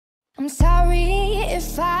I'm sorry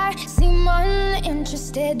if I seem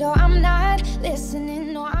uninterested, or I'm not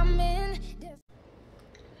listening, or I'm in.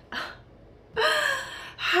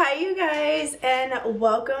 Hi you guys, and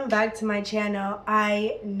welcome back to my channel.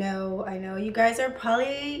 I know you guys are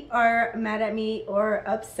probably mad at me or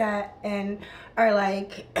upset and are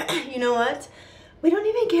like, you know what, we don't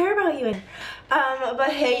even care about you.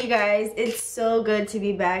 But hey you guys, it's so good to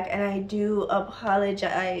be back, and I do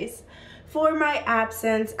apologize for my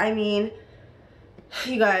absence. I mean,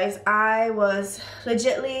 you guys, I was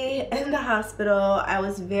legitly in the hospital. I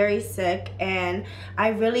was very sick and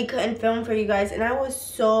I really couldn't film for you guys, and I was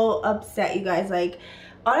so upset, you guys. Like,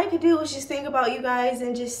 all I could do was just think about you guys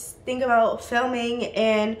and just think about filming,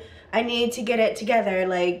 and I needed to get it together.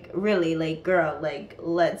 Like, really, like, girl, like,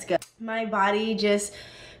 let's go. My body just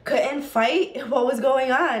couldn't fight what was going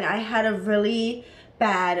on. I had a really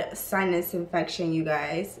bad sinus infection, you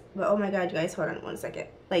guys. But oh my god, you guys, hold on one second.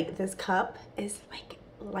 Like, this cup is like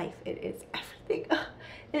life. It is everything.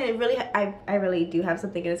 And it really, I really do have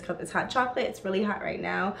something in this cup. It's hot chocolate. It's really hot right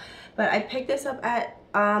now, but I picked this up at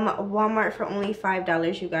Walmart for only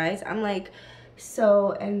 $5, you guys. I'm like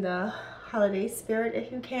so in the holiday spirit,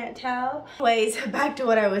 if you can't tell. Anyways, back to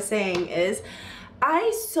what I was saying is,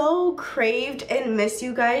 I so craved and miss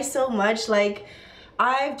you guys so much. Like,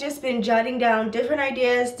 I've just been jotting down different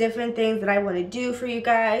ideas, different things that I want to do for you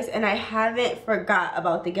guys, and I haven't forgot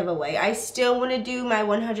about the giveaway. I still want to do my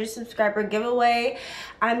 100 subscriber giveaway.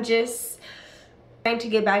 I'm just trying to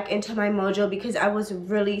get back into my mojo because I was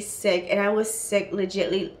really sick, and I was sick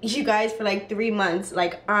legitly, you guys, for like 3 months,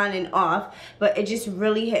 like on and off. But it just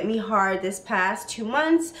really hit me hard this past 2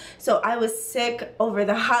 months. So I was sick over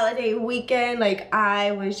the holiday weekend. Like,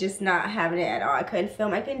 I was just not having it at all. I couldn't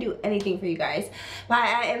film, I couldn't do anything for you guys. But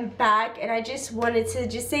I am back, and I just wanted to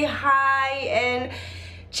just say hi and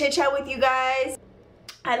chit chat with you guys.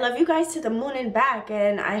 I love you guys to the moon and back,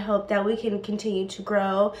 and I hope that we can continue to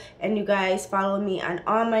grow, and you guys follow me on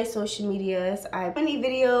all my social medias. I have many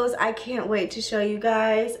videos I can't wait to show you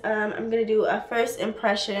guys. I'm gonna do a first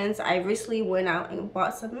impressions. I recently went out and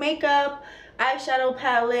bought some makeup, eyeshadow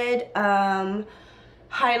palette,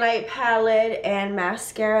 highlight palette, and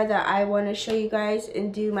mascara that I want to show you guys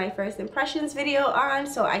and do my first impressions video on,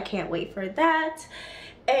 so I can't wait for that.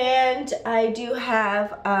 And I do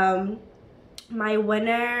have my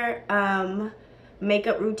winter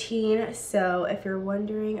makeup routine, so if you're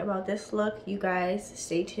wondering about this look, you guys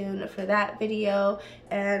stay tuned for that video,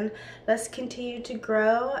 and let's continue to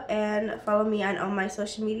grow and follow me on all my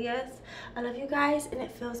social medias. I love you guys, and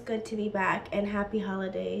it feels good to be back, and happy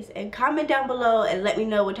holidays. And comment down below and let me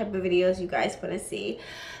know what type of videos you guys want to see,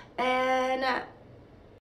 and